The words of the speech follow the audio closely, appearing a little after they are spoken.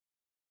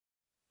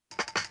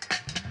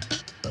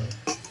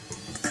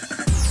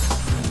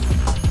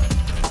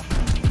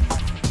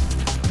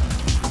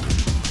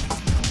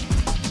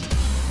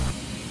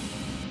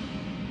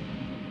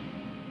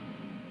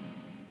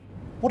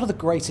what are the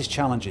greatest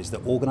challenges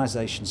that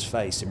organisations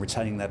face in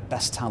retaining their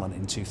best talent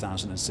in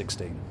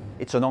 2016?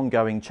 It's an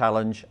ongoing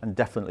challenge, and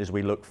definitely as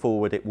we look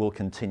forward it will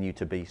continue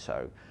to be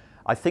so.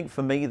 I think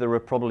for me there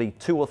are probably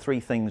 2 or 3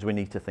 things we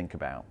need to think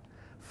about.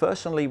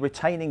 Firstly,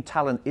 retaining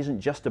talent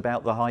isn't just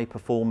about the high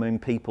performing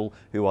people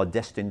who are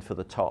destined for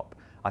the top.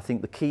 I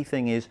think the key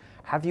thing is,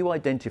 have you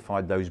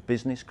identified those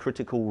business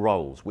critical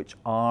roles which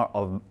are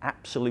of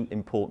absolute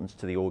importance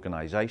to the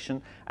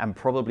organisation and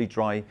probably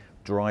drive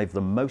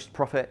the most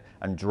profit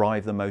and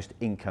drive the most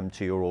income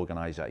to your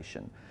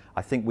organisation?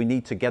 I think we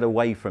need to get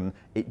away from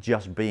it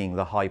just being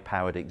the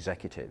high-powered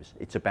executives.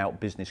 It's about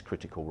business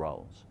critical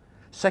roles.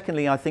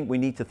 Secondly, I think we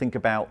need to think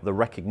about the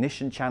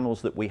recognition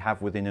channels that we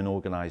have within an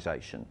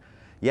organisation.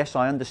 Yes,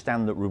 I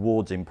understand that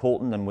reward's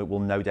important and it will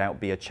no doubt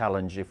be a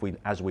challenge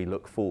as we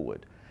look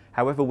forward.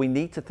 However, we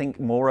need to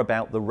think more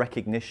about the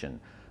recognition.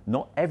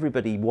 Not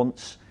everybody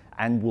wants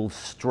and will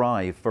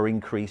strive for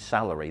increased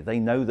salary. They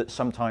know that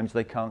sometimes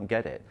they can't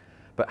get it.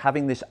 But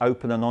having this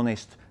open and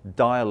honest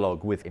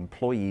dialogue with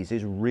employees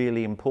is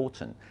really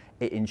important.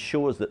 It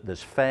ensures that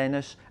there's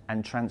fairness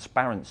and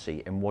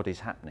transparency in what is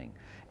happening.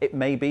 It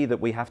may be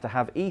that we have to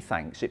have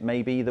e-thanks. It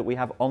may be that we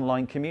have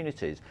online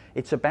communities.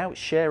 It's about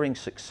sharing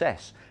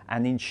success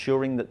and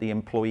ensuring that the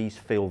employees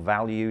feel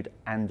valued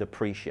and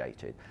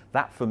appreciated.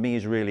 That for me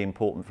is really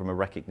important from a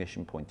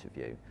recognition point of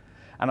view.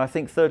 And I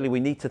think thirdly, we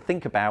need to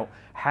think about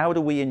how do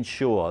we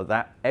ensure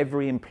that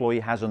every employee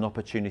has an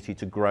opportunity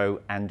to grow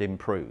and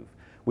improve.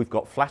 We've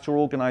got flatter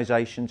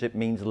organisations, it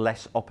means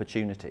less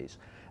opportunities.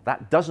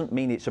 That doesn't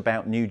mean it's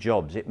about new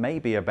jobs. It may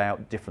be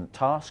about different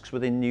tasks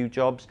within new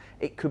jobs.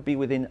 It could be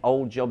within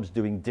old jobs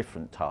doing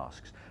different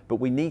tasks. But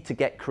we need to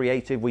get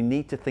creative. We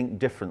need to think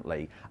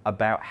differently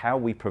about how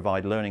we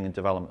provide learning and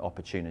development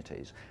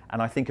opportunities.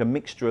 And I think a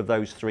mixture of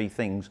those 3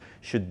 things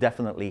should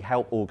definitely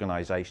help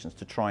organisations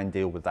to try and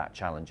deal with that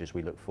challenge as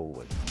we look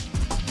forward.